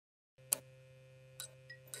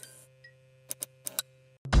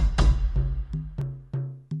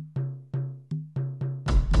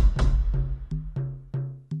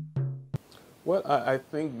Well, I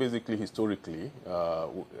think basically historically,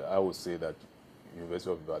 I would say that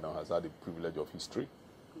University of Ibadan has had the privilege of history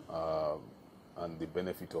um, and the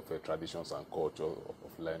benefit of traditions and culture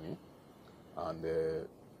of learning, and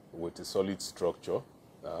with a solid structure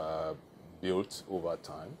uh, built over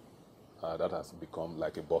time, that has become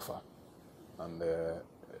like a buffer. And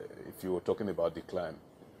if you were talking about decline,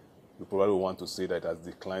 you probably want to say that it has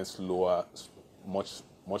declined slower, much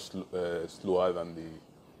slower than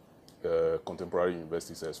the contemporary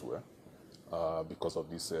universities elsewhere because of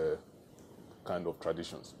these kind of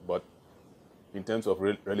traditions. But in terms of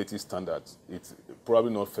relative standards, it's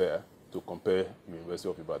probably not fair to compare University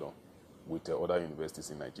of Ibadan with other universities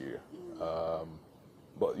in Nigeria.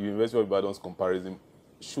 But University of Ibadan's comparison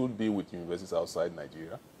should be with universities outside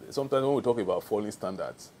Nigeria. Sometimes when we talk about falling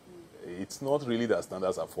standards, it's not really that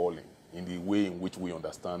standards are falling in the way in which we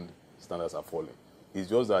understand standards are falling. It's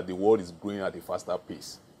just that the world is growing at a faster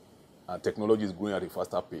pace and technology is growing at a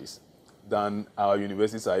faster pace than our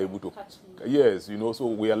universities are able to. Yes, you know, so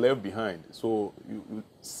we are left behind. So you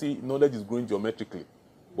see, knowledge is growing geometrically,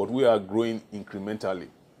 but we are growing incrementally,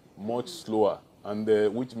 much slower, and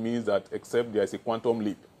which means that except there is a quantum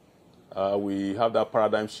leap, we have that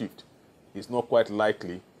paradigm shift. It's not quite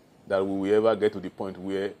likely that we will ever get to the point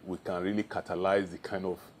where we can really catalyze the kind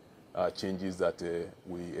of changes that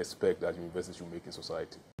we expect that universities should make in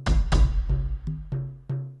society.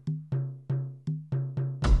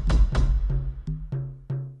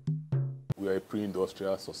 We are a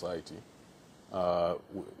pre-industrial society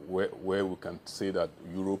where we can say that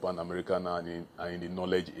Europe and America now are in the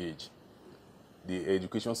knowledge age. The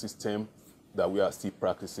education system that we are still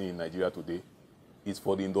practicing in Nigeria today is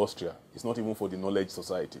for the industrial. It's not even for the knowledge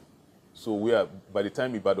society. So by the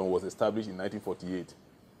time Ibadan was established in 1948,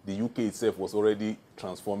 the UK itself was already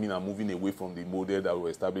transforming and moving away from the model that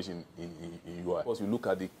was established in UI. Because you look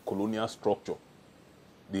at the colonial structure,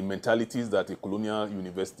 the mentalities that a colonial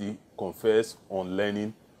university confers on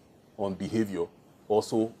learning, on behavior,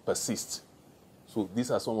 also persist. So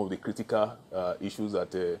these are some of the critical issues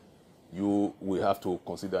that you will have to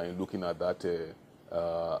consider in looking at that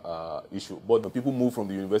issue. But when people move from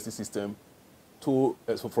the university system so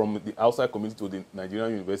from the outside community to the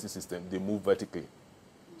Nigerian university system, they move vertically.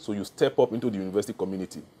 So you step up into the university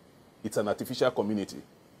community. It's an artificial community.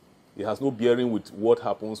 It has no bearing with what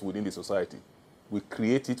happens within the society. We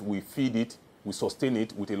create it, we feed it, we sustain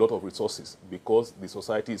it with a lot of resources because the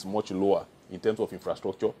society is much lower in terms of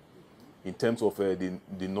infrastructure, in terms of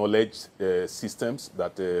the knowledge systems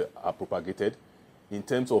that are propagated, in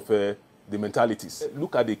terms of the mentalities.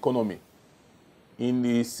 Look at the economy. In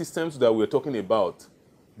the systems that we're talking about,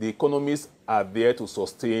 the economies are there to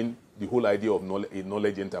sustain the whole idea of a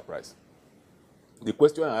knowledge enterprise. The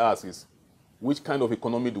question I ask is, which kind of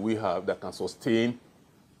economy do we have that can sustain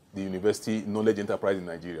the university knowledge enterprise in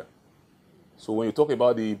Nigeria? So when you talk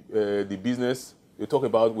about the business, you talk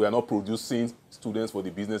about we are not producing students for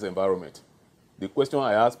the business environment. The question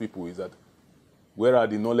I ask people is that where are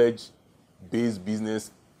the knowledge-based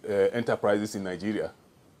business enterprises in Nigeria?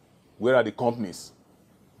 Where are the companies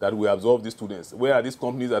that will absorb these students? Where are these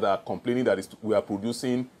companies that are complaining that we are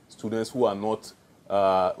producing students who are not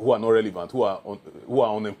relevant, who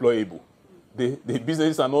are unemployable? The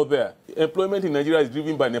businesses are not there. Employment in Nigeria is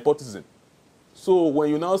driven by nepotism. So when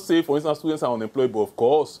you now say, for instance, students are unemployable, of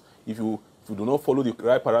course, if you do not follow the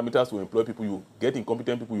right parameters to employ people, you get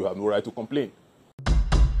incompetent people, you have no right to complain.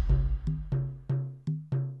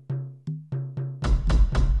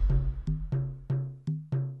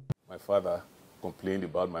 My father complained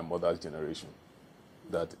about my mother's generation,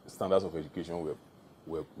 that standards of education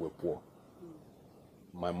were poor.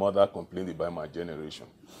 My mother complained about my generation.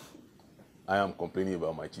 I am complaining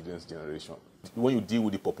about my children's generation. When you deal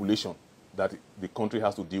with the population that the country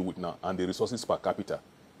has to deal with now and the resources per capita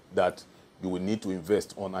that you will need to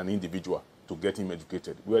invest on an individual to get him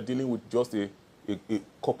educated, we are dealing with just a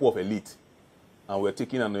couple of elite, and we're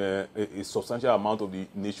taking a substantial amount of the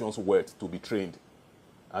nation's wealth to be trained.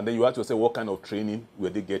 And then you have to say, what kind of training were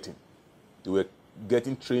they getting? They were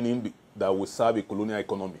getting training that would serve a colonial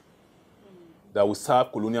economy, that would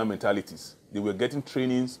serve colonial mentalities. They were getting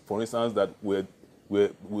trainings, for instance, that we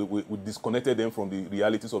disconnected them from the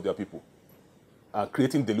realities of their people and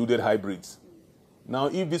creating deluded hybrids. Now,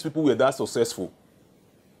 if these people were that successful,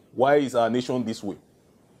 why is our nation this way?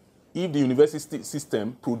 If the university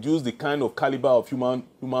system produced the kind of caliber of human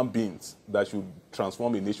beings that should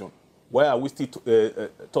transform a nation, why are we still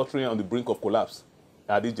tottering on the brink of collapse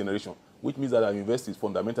at this generation? Which means that our universities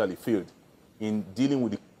fundamentally failed in dealing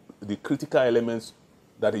with the critical elements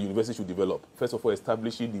that a university should develop. First of all,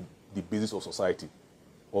 establishing the basis of society,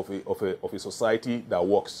 of a society that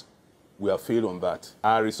works, we have failed on that.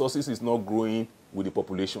 Our resources is not growing with the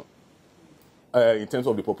population, in terms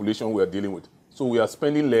of the population we are dealing with. So we are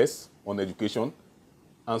spending less on education,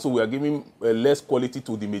 and so we are giving less quality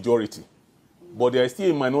to the majority. But there is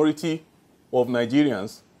still a minority of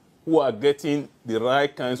Nigerians who are getting the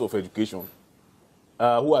right kinds of education,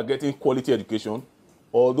 who are getting quality education,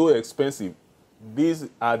 although expensive. These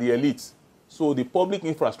are the elites. So the public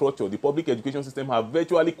infrastructure, the public education system have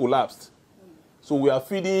virtually collapsed. So we are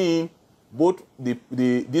feeding in both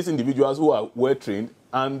these individuals who are well trained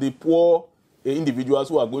and the poor individuals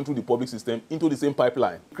who are going through the public system into the same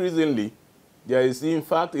pipeline. Increasingly, there is in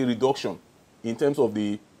fact a reduction in terms of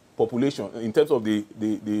the population, in terms of the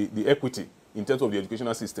equity, in terms of the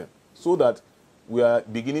educational system, so that we are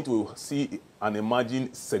beginning to see an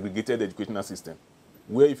emerging segregated educational system,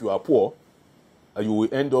 where if you are poor, you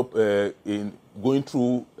will end up in going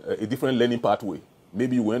through a different learning pathway.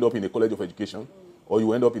 Maybe you will end up in a college of education, or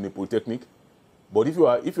you end up in a polytechnic. But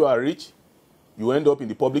if you are rich, you end up in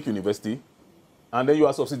the public university, and then you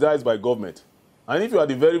are subsidized by government. And if you are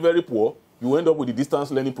the very, very poor, you end up with the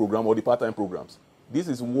distance learning program or the part-time programs. This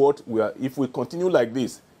is what we are. If we continue like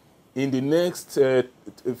this, in the next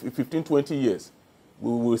 15, 20 years, we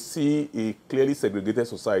will see a clearly segregated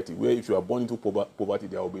society where if you are born into poverty,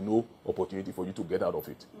 there will be no opportunity for you to get out of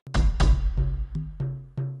it.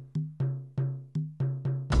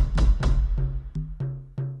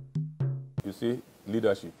 You see,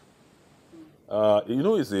 leadership. You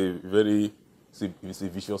know, it's a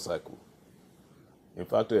vicious cycle. In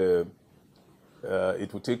fact, it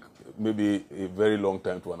will take maybe a very long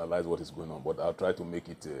time to analyze what is going on, but I'll try to make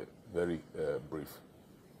it very brief.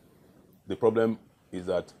 The problem is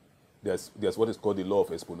that there's what is called the law of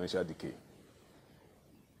exponential decay.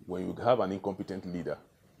 When you have an incompetent leader,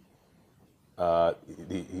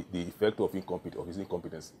 the effect of his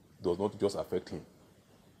incompetence does not just affect him,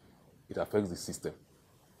 it affects the system.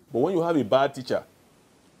 But when you have a bad teacher,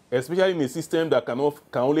 especially in a system that can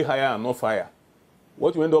only hire and not fire,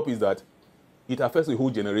 what you end up is that it affects the whole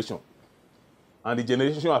generation. And the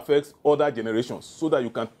generation affects other generations, so that you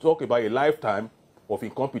can talk about a lifetime of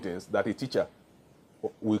incompetence that a teacher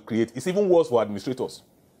will create. It's even worse for administrators.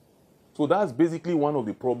 So that's basically one of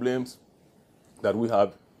the problems that we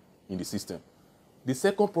have in the system. The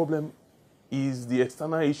second problem is the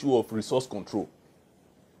external issue of resource control.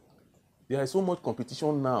 There is so much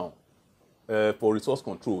competition now for resource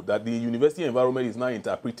control that the university environment is now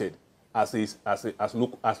interpreted as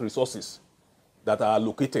resources that are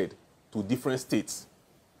allocated to different states.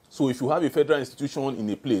 So if you have a federal institution in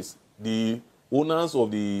a place, the owners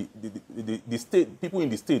of the state, people in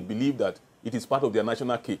the state believe that it is part of their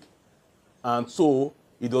national cake. And so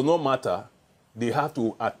it does not matter. They have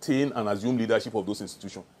to attain and assume leadership of those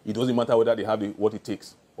institutions. It doesn't matter whether they have what it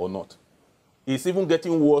takes or not. It's even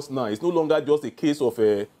getting worse now. It's no longer just a case of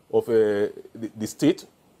the state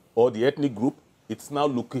or the ethnic group. It's now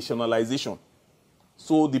locationalization.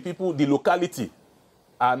 So the locality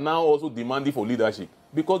are now also demanding for leadership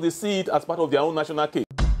because they see it as part of their own national cake.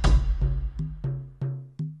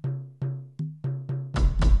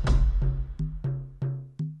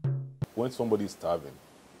 When somebody is starving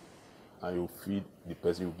and you feed the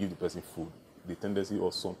person, you give the person food, the tendency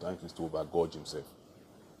of sometimes is to overgorge himself.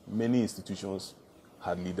 Many institutions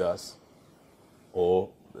had leaders, or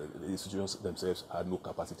the institutions themselves had no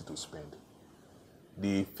capacity to spend.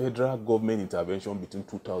 The federal government intervention between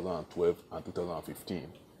 2012 and 2015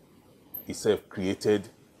 itself created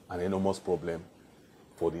an enormous problem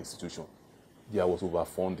for the institution. There was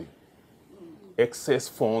overfunding. Excess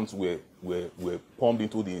funds were pumped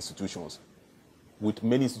into the institutions, with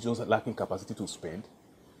many institutions lacking capacity to spend.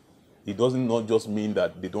 It doesn't not just mean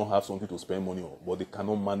that they don't have something to spend money on, but they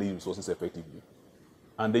cannot manage resources effectively.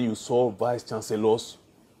 And then you saw vice chancellors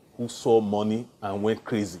who saw money and went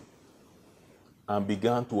crazy and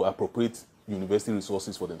began to appropriate university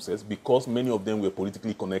resources for themselves because many of them were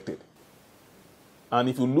politically connected. And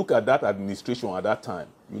if you look at that administration at that time,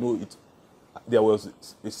 you know, there was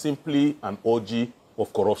simply an orgy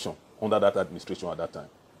of corruption under that administration at that time.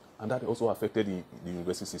 And that also affected the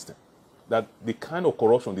university system. That the kind of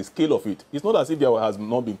corruption, the scale of it, it's not as if there has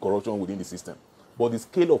not been corruption within the system, but the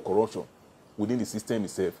scale of corruption within the system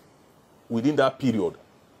itself, within that period,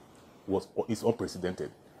 is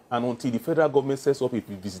unprecedented. And until the federal government sets up a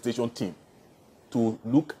visitation team to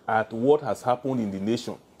look at what has happened in the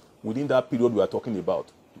nation within that period we are talking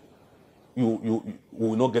about, you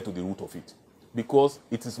will not get to the root of it. Because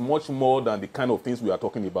it is much more than the kind of things we are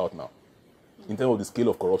talking about now, in terms of the scale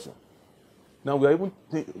of corruption. Now, we are even,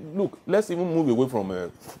 look, let's even move away from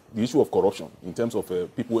the issue of corruption in terms of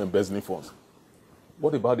people embezzling funds.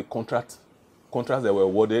 What about the contracts that were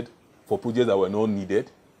awarded for projects that were not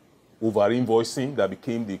needed, over-invoicing that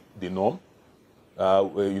became the norm,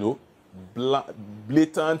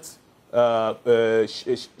 blatant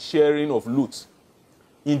sharing of loot,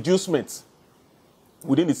 inducements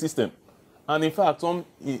within the system. And in fact, some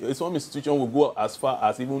institutions will go as far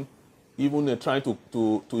as even trying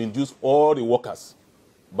to induce all the workers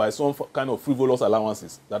by some kind of frivolous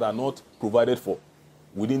allowances that are not provided for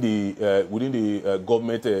within the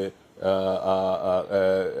government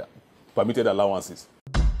permitted allowances.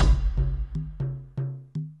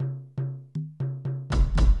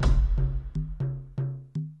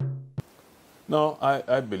 Now,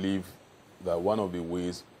 I believe that one of the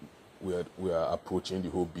ways we are approaching the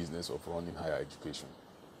whole business of running higher education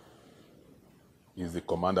is the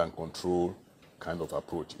command and control kind of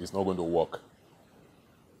approach. It's not going to work.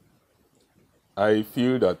 I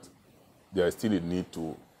feel that there is still a need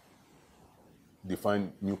to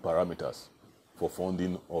define new parameters for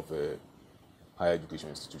funding of higher education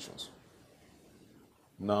institutions.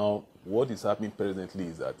 Now, what is happening presently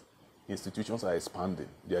is that institutions are expanding.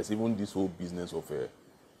 There's even this whole business of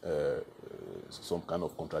some kind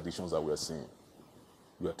of contradictions that we are seeing.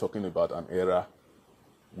 We are talking about an era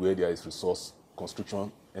where there is resource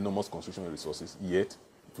constriction, enormous constriction in resources, yet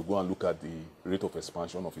if you go and look at the rate of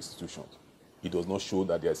expansion of institutions, it does not show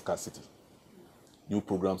that there is scarcity. New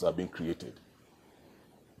programs are being created.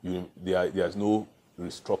 There is no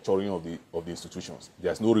restructuring of the institutions.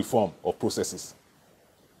 There is no reform of processes.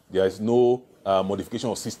 There is no modification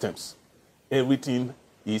of systems. Everything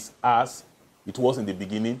is as it was in the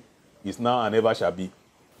beginning, is now and ever shall be.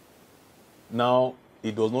 Now,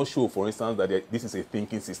 it does not show, for instance, that this is a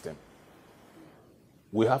thinking system.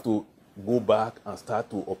 We have to go back and start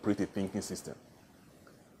to operate a thinking system.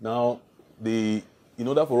 Now, in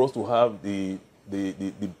order for us to have a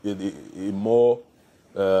more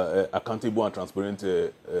accountable and transparent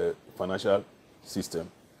financial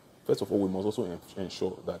system, first of all, we must also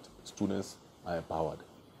ensure that students are empowered.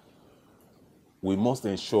 We must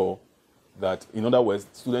ensure that, in other words,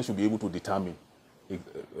 students should be able to determine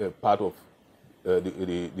a part of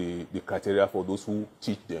the criteria for those who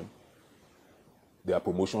teach them, their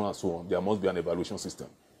promotion and so on. There must be an evaluation system.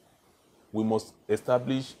 We must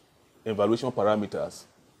establish evaluation parameters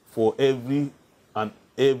for every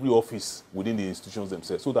office within the institutions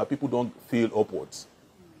themselves, so that people don't fail upwards.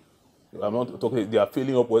 I'm not talking, they are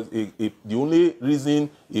failing upwards. The only reason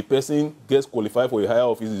a person gets qualified for a higher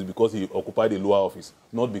office is because he occupied a lower office,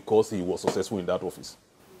 not because he was successful in that office.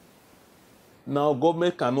 Now,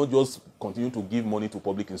 government cannot just continue to give money to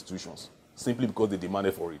public institutions simply because they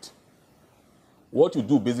demanded for it. What you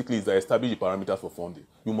do basically is establish the parameters for funding.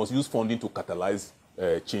 You must use funding to catalyze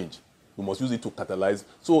change. You must use it to catalyze.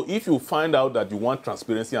 So if you find out that you want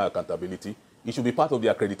transparency and accountability, it should be part of the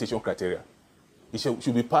accreditation criteria. It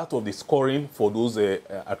should be part of the scoring for those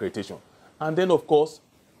accreditation. And then, of course,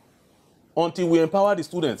 until we empower the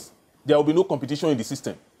students, there will be no competition in the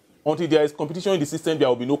system. Until there is competition in the system, there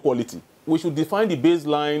will be no quality. We should define the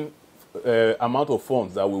baseline amount of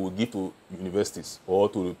funds that we will give to universities or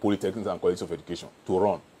to the polytechnics and colleges of education to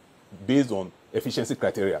run based on efficiency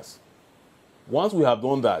criteria. Once we have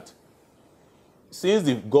done that, since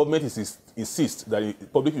the government insists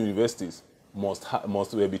that public universities must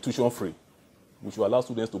be tuition-free, we should allow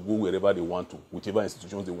students to go wherever they want to, whichever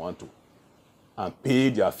institutions they want to, and pay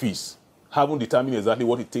their fees, having determined exactly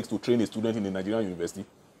what it takes to train a student in a Nigerian university.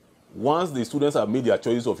 Once the students have made their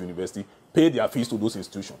choices of university, pay their fees to those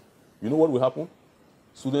institutions. You know what will happen?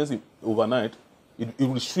 Students, overnight, it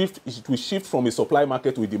will shift from a supply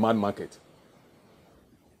market to a demand market.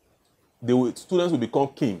 Students will become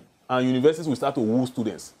king, and universities will start to woo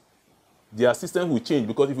students. Their systems will change,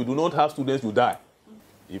 because if you do not have students, you die.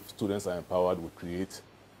 If students are empowered, we create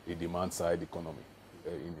a demand-side economy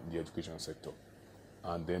in the education sector.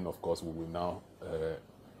 And then, of course, we will now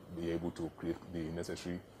be able to create the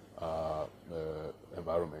necessary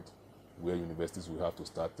environment where universities will have to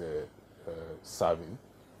start serving,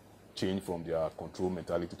 change from their control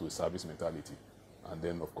mentality to a service mentality. And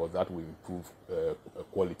then, of course, that will improve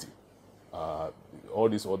quality. All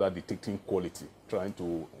this other detecting quality, trying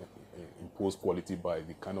to impose quality by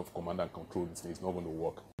the kind of command and control, it's not going to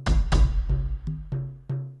work.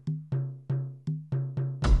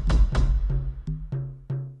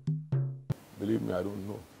 Believe me, I don't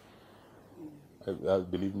know.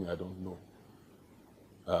 Believe me, I don't know.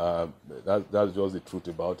 That's just the truth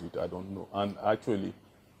about it. I don't know. And actually,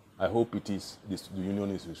 I hope the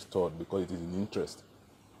union is restored, because it is in the interest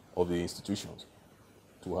of the institutions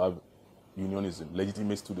to have unionism,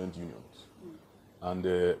 legitimate student unions. And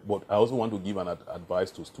but I also want to give an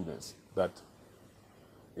advice to students that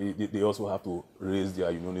they also have to raise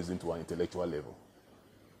their unionism to an intellectual level,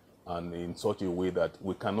 and in such a way that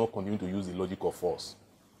we cannot continue to use the logic of force.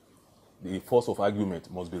 The force of argument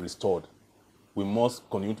must be restored. We must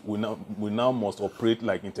continue. We now must operate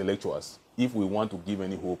like intellectuals if we want to give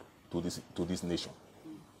any hope to this nation,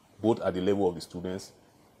 both at the level of the students,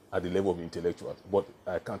 at the level of the intellectuals. But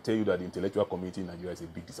I can tell you that the intellectual community in Nigeria is a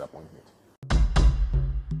big disappointment.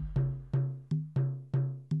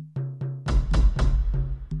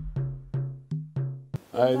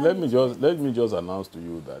 Let me just announce to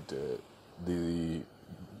you that the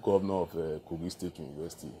governor of Kogi State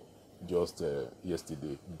University just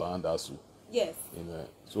yesterday banned ASU. Yes.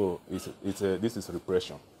 So this is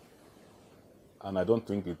repression, and I don't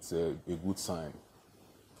think it's a good sign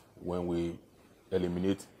when we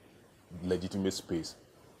eliminate legitimate space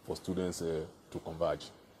for students to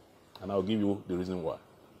converge. And I'll give you the reason why.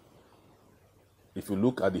 If you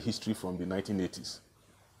look at the history from the 1980s,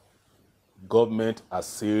 government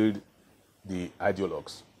assailed the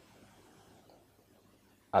ideologues,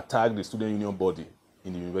 attacked the student union body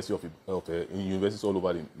in the in universities all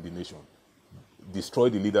over the nation,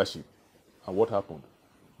 destroyed the leadership, and what happened?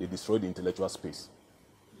 They destroyed the intellectual space.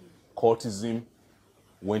 Cultism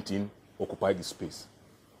went in, occupied the space,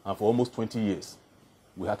 and for almost 20 years,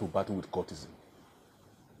 we had to battle with cultism.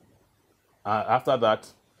 After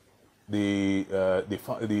that, a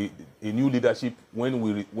new leadership,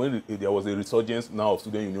 when there was a resurgence now of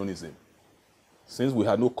student unionism, since we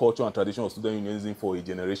had no culture and tradition of student unionism for a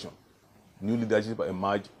generation, new leadership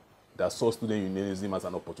emerged that saw student unionism as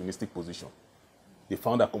an opportunistic position. They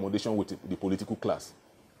found accommodation with the political class,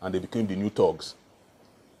 and they became the new thugs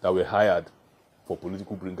that were hired for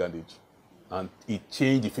political brigandage, and it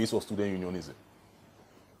changed the face of student unionism.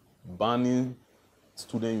 Banning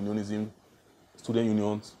student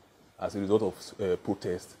unions as a result of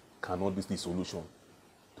protest cannot be the solution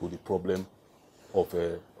to the problem of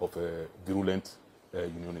virulent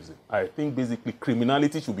unionism. I think basically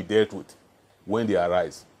criminality should be dealt with when they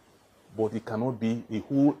arise, but it cannot be a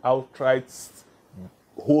whole outright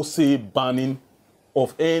wholesale banning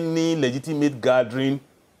of any legitimate gathering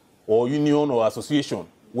or union or association,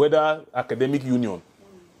 whether academic union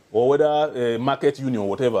or whether market union,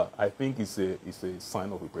 whatever. I think it's a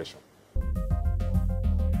sign of repression.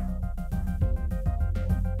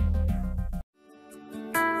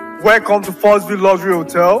 Welcome to Forstview Luxury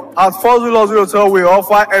Hotel. At Forstview Luxury Hotel, we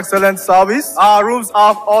offer excellent service. Our rooms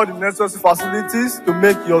have all the necessary facilities to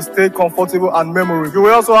make your stay comfortable and memorable. You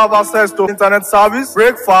will also have access to internet service,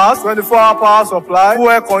 breakfast, 24-hour power supply,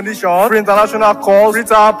 full air condition, free international calls, free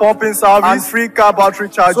tire pumping service, and free car battery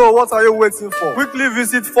charge. So what are you waiting for? Quickly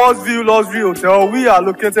visit Forstview Luxury Hotel. We are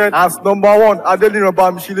located at #1 Adeola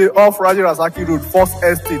Bamishile off Raji Rasaki Road, First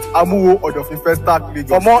Estate, Amuwo, Odofin Festac, Lagos.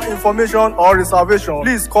 For more information or reservation,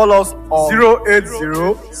 please call us on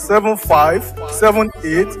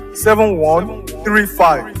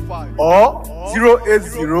 08075787135 or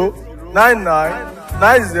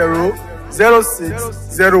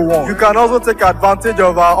 08099900601. You can also take advantage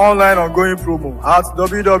of our online ongoing promo at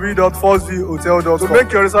www.forceviewhotel.com to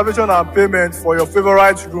make your reservation and payment for your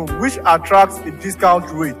favorite room, which attracts a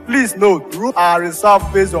discount rate. Please note, rooms are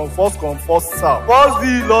reserved based on first come, first serve.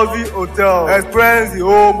 Forstview Luxury Hotel. Experience the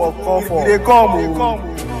home of comfort. They come.